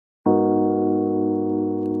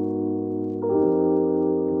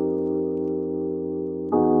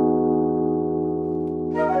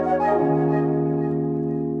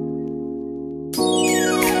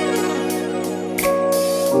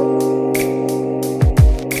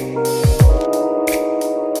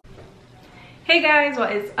guys,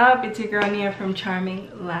 what is up? It's your girl Nia from Charming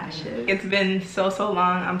Lashes. It's been so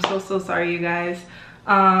long. I'm so sorry, you guys.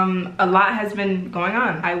 A lot has been going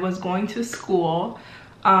on. I was going to school.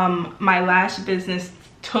 My lash business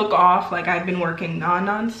took off. Like, I've been working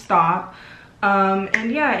non-stop.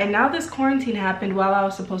 And yeah, and now this quarantine happened while I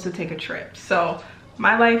was supposed to take a trip. So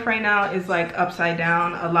my life right now is like upside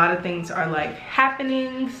down. A lot of things are like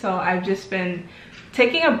happening. So I've just been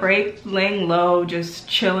taking a break, laying low, just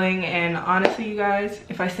chilling. And honestly, you guys,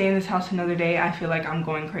 if I stay in this house another day, I feel like I'm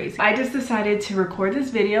going crazy. I just decided to record this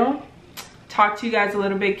video, talk to you guys a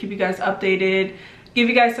little bit, keep you guys updated, give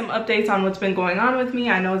you guys some updates on what's been going on with me.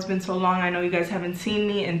 I know it's been so long. I know you guys haven't seen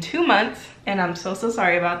me in 2 months, and I'm so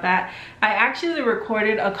sorry about that. I actually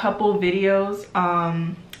recorded a couple videos,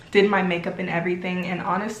 did my makeup and everything, and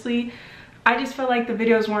honestly, I just felt like the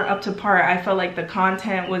videos weren't up to par. I felt like the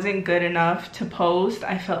content wasn't good enough to post.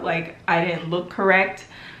 I felt like I didn't look correct.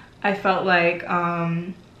 I felt like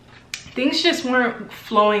things just weren't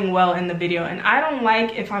flowing well in the video. And I don't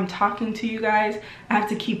like, if I'm talking to you guys, I have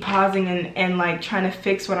to keep pausing and like trying to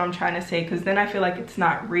fix what I'm trying to say, because then I feel like it's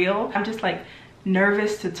not real. I'm just like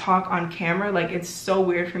nervous to talk on camera. Like, it's so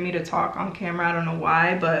weird for me to talk on camera. I don't know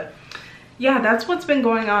why, but yeah, that's what's been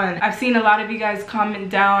going on. I've seen a lot of you guys comment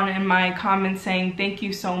down in my comments saying thank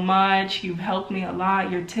you so much, you've helped me a lot,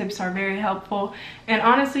 your tips are very helpful. And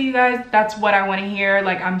honestly, you guys, that's what I want to hear.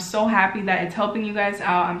 Like, I'm so happy that it's helping you guys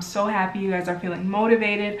out. I'm so happy you guys are feeling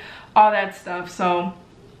motivated, all that stuff. So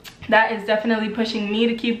that is definitely pushing me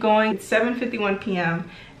to keep going. It's 7:51 p.m.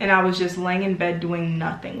 and I was just laying in bed doing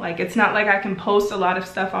nothing. Like, it's not like I can post a lot of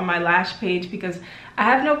stuff on my lash page because I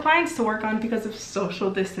have no clients to work on because of social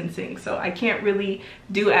distancing. So I can't really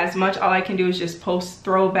do as much. All I can do is just post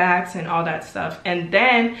throwbacks and all that stuff. And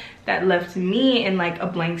then that left me in like a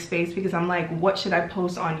blank space because I'm like, what should I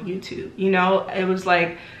post on YouTube? You know, it was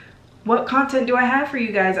like, what content do I have for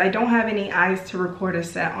you guys? I don't have any eyes to record a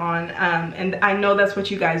set on, and I know that's what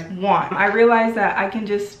you guys want. I realized that I can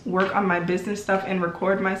just work on my business stuff and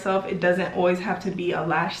record myself. It doesn't always have to be a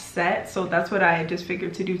lash set, so that's what I just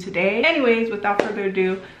figured to do today. Anyways, without further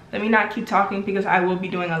ado, let me not keep talking because I will be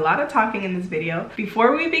doing a lot of talking in this video.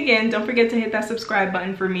 Before we begin, don't forget to hit that subscribe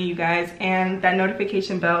button for me, you guys, and that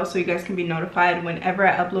notification bell so you guys can be notified whenever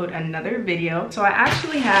I upload another video. So I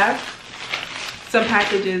actually have some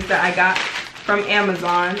packages that I got from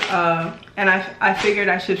Amazon, and I figured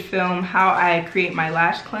I should film how I create my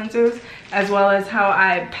lash cleansers, as well as how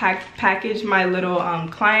I package my little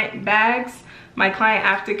client bags, my client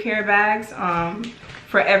aftercare bags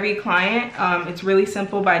for every client. It's really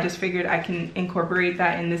simple, but I just figured I can incorporate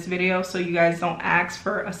that in this video so you guys don't ask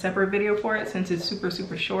for a separate video for it since it's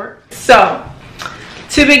super short. So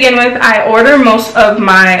to begin with, I order most of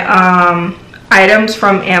my items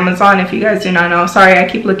from Amazon. If you guys do not know, sorry, I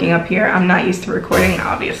keep looking up here, I'm not used to recording,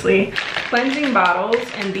 obviously. Cleansing bottles,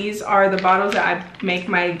 and these are the bottles that I make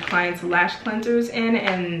my clients lash cleansers in,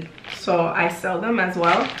 and so I sell them as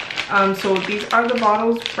well. So these are the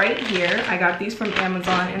bottles right here. I got these from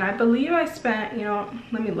Amazon, and I believe I spent, you know,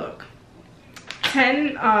 let me look,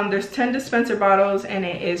 10 there's 10 dispenser bottles, and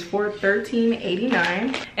it is for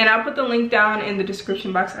 $13.89. And I'll put the link down in the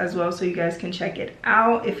description box as well so you guys can check it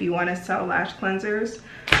out if you want to sell lash cleansers.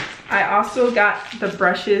 I also got the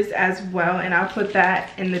brushes as well, and I'll put that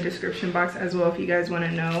in the description box as well if you guys want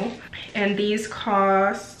to know. And these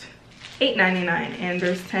cost $8.99, and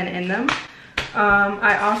there's 10 in them.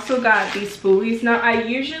 I also got these spoolies. Now I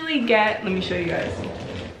usually get, let me show you guys.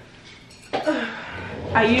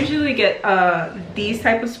 I usually get these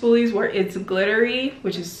type of spoolies where it's glittery,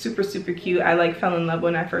 which is super cute. I like fell in love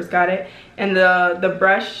when I first got it. And the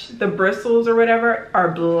bristles or whatever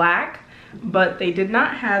are black, but they did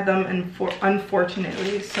not have them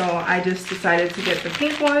unfortunately. So I just decided to get the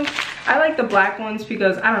pink ones. I like the black ones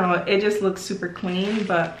because, I don't know, it just looks super clean,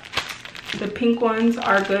 but the pink ones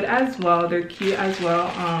are good as well. They're cute as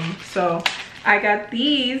well. So I got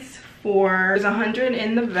these for, there's 100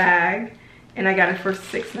 in the bag, and I got it for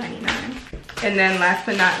 $6.99. And then last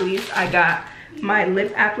but not least, I got my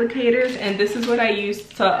lip applicators, and this is what I use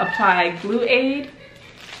to apply glue aid.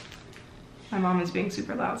 My mom is being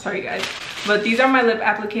super loud, sorry guys. But these are my lip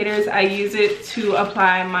applicators. I use it to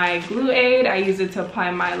apply my glue aid. I use it to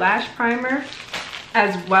apply my lash primer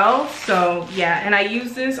as well. So yeah, and I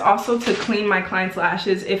use this also to clean my clients'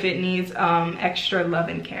 lashes if it needs extra love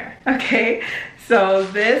and care. Okay, so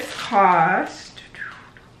this cost,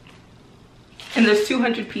 and there's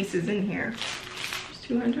 200 pieces in here. There's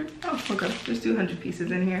 200? Oh, okay. There's 200 pieces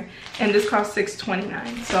in here. And this costs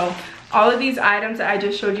 $6.29. So All of these items that I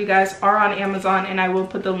just showed you guys are on Amazon, and I will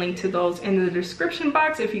put the link to those in the description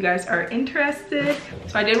box if you guys are interested.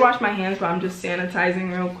 So I did wash my hands, but I'm just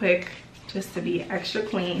sanitizing real quick just to be extra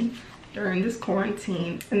clean during this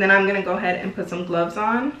quarantine. And then I'm gonna go ahead and put some gloves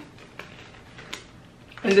on.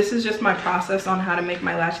 And this is just my process on how to make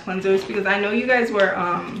my lash cleansers, because I know you guys were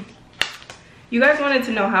you guys wanted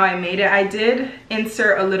to know how I made it. I did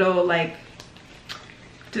insert a little like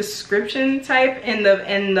description type in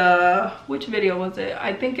the which video was it?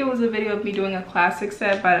 I think it was a video of me doing a classic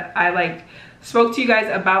set, but I like spoke to you guys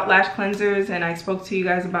about lash cleansers and I spoke to you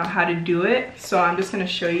guys about how to do it. So I'm just gonna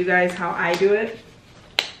show you guys how I do it.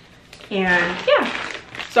 And yeah,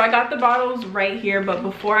 so I got the bottles right here, but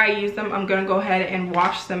before I use them, I'm gonna go ahead and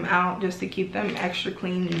wash them out just to keep them extra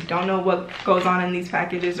clean. You don't know what goes on in these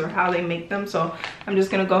packages or how they make them, so I'm just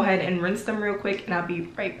gonna go ahead and rinse them real quick and I'll be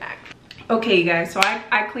right back. Okay, you guys, so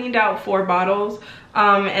I cleaned out 4 bottles,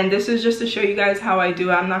 and this is just to show you guys how I do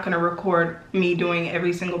it. I'm not gonna record me doing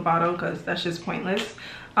every single bottle because that's just pointless.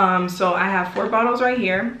 So I have 4 bottles right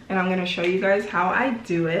here, and I'm gonna show you guys how I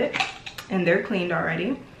do it, and they're cleaned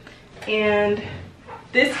already. And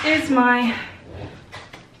this is my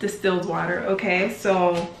distilled water, okay?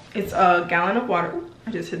 So it's a gallon of water. Ooh,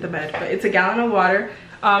 I just hit the bed, but it's a gallon of water.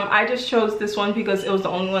 I just chose this one because it was the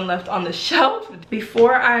only one left on the shelf.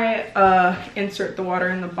 Before I insert the water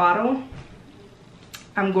in the bottle,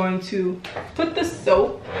 I'm going to put the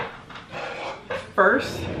soap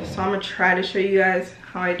first. So I'm gonna try to show you guys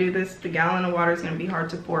how I do this. The gallon of water is gonna be hard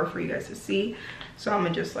to pour for you guys to see. So I'm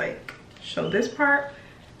gonna just like show this part.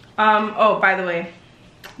 Oh, by the way,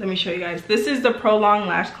 let me show you guys. This is the Prolong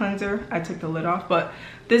Lash Cleanser. I took the lid off, but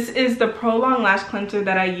this is the Prolong Lash Cleanser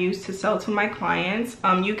that I use to sell to my clients.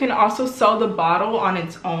 You can also sell the bottle on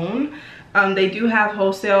its own. They do have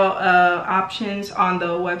wholesale options on the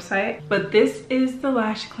website, but this is the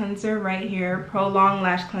lash cleanser right here, Prolong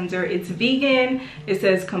Lash Cleanser. It's vegan. It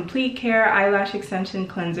says complete care, eyelash extension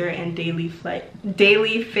cleanser, and daily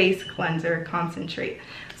face cleanser concentrate.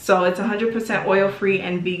 So it's 100% oil-free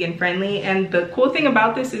and vegan-friendly. And the cool thing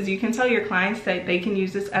about this is you can tell your clients that they can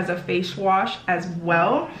use this as a face wash as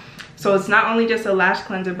well. So it's not only just a lash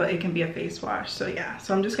cleanser, but it can be a face wash. So yeah,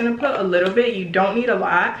 so I'm just gonna put a little bit. You don't need a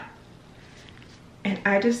lot. And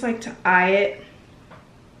I just like to eye it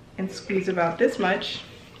and squeeze about this much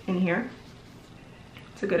in here.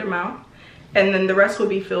 It's a good amount. And then the rest will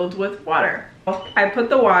be filled with water. I put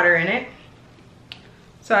the water in it.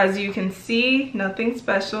 So as you can see, nothing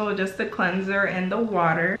special, just the cleanser and the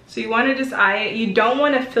water. So you want to just eye it. You don't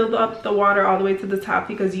want to fill up the water all the way to the top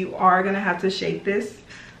because you are going to have to shake this.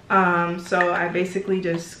 So I basically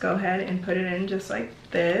just go ahead and put it in just like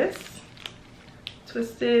this.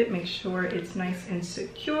 Twist it, make sure it's nice and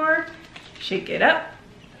secure. Shake it up.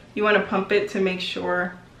 You want to pump it to make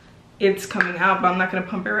sure it's coming out, but I'm not going to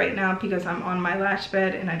pump it right now because I'm on my lash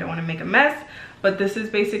bed and I don't want to make a mess. But this is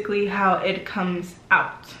basically how it comes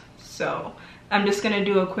out. So I'm just gonna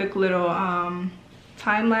do a quick little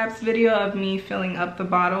time-lapse video of me filling up the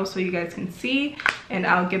bottle so you guys can see, and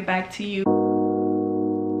I'll get back to you.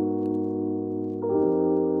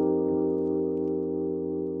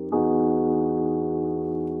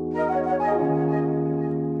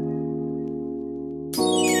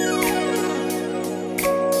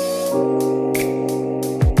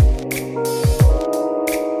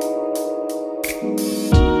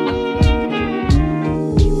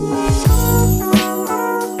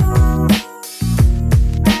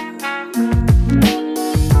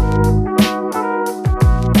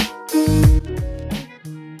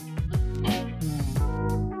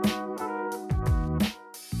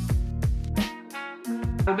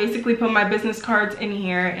 I basically put my business cards in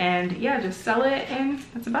here and yeah, just sell it, and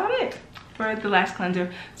that's about it for the lash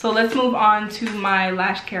cleanser. So let's move on to my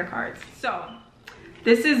lash care cards. So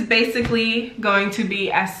this is basically going to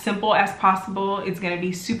be as simple as possible. It's going to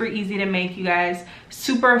be super easy to make, you guys,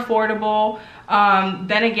 super affordable.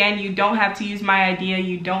 Then again, you don't have to use my idea.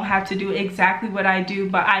 You don't have to do exactly what I do,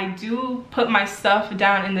 but I do put my stuff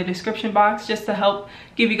down in the description box just to help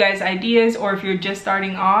give you guys ideas, or if you're just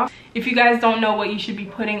starting off. If you guys don't know what you should be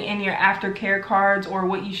putting in your aftercare cards or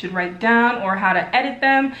what you should write down or how to edit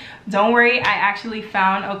them, don't worry, I actually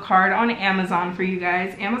found a card on Amazon for you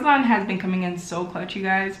guys. Amazon has been coming in so clutch, you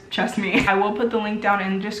guys, trust me. I will put the link down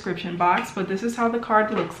in the description box, but this is how the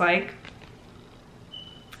card looks like.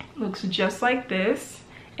 Looks just like this,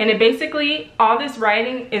 and it basically, all this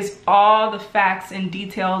writing is all the facts and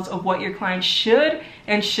details of what your client should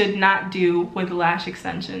and should not do with lash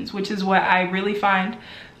extensions, which is what I really find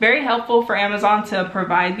very helpful for Amazon to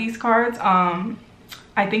provide these cards.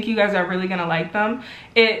 I think you guys are really gonna like them.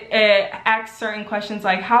 It asks certain questions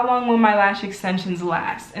like, how long will my lash extensions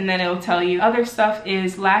last? And then it'll tell you. Other stuff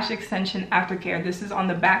is lash extension aftercare. This is on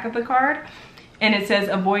the back of the card. And it says,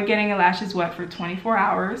 avoid getting your lashes wet for 24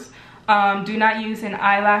 hours. Do not use an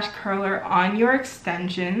eyelash curler on your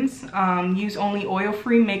extensions. Use only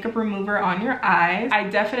oil-free makeup remover on your eyes. I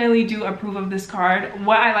definitely do approve of this card.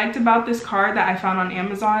 What I liked about this card that I found on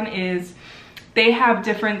Amazon is they have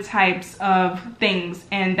different types of things,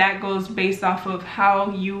 and that goes based off of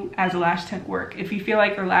how you as a lash tech work. If you feel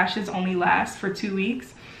like your lashes only last for 2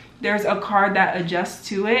 weeks, there's a card that adjusts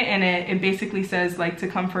to it, and it basically says like to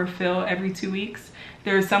come for a fill every 2 weeks.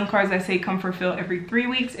 There are some cards that say come for fill every 3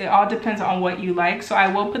 weeks. It all depends on what you like. So I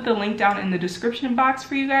will put the link down in the description box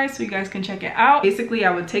for you guys so you guys can check it out. Basically,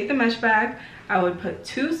 I would take the mesh bag, I would put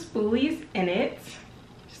 2 spoolies in it,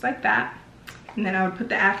 just like that. And then I would put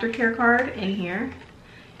the aftercare card in here.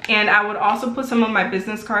 And I would also put some of my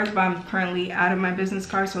business cards, but I'm currently out of my business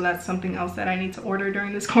cards, so that's something else that I need to order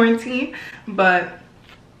during this quarantine. But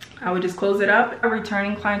I would just close it up.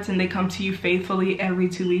 Returning clients, and they come to you faithfully every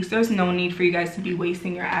 2 weeks. There's no need for you guys to be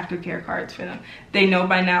wasting your aftercare cards for them. They know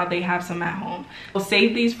by now, they have some at home. We'll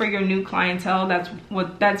save these for your new clientele.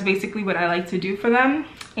 That's basically what I like to do for them.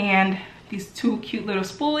 And these 2 cute little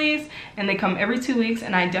spoolies, and they come every 2 weeks,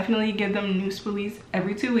 and I definitely give them new spoolies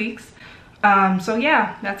every 2 weeks. So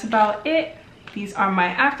yeah, that's about it. These are my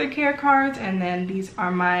aftercare cards, and then these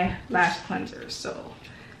are my lash cleansers. So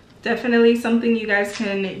definitely something you guys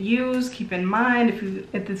can use. Keep in mind,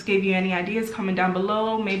 if this gave you any ideas, comment down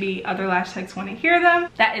below. Maybe other lash techs want to hear them.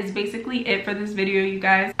 That is basically it for this video, you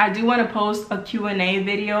guys. I do want to post a Q&A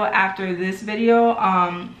video after this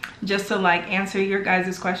video, just to like answer your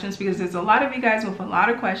guys' questions, because there's a lot of you guys with a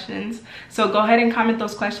lot of questions. So go ahead and comment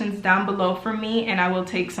those questions down below for me, and I will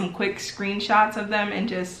take some quick screenshots of them and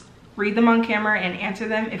just read them on camera and answer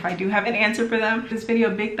them if I do have an answer for them. This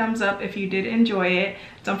video, big thumbs up if you did enjoy it.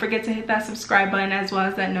 Don't forget to hit that subscribe button as well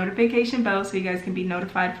as that notification bell so you guys can be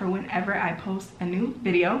notified for whenever I post a new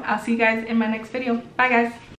video. I'll see you guys in my next video. Bye guys.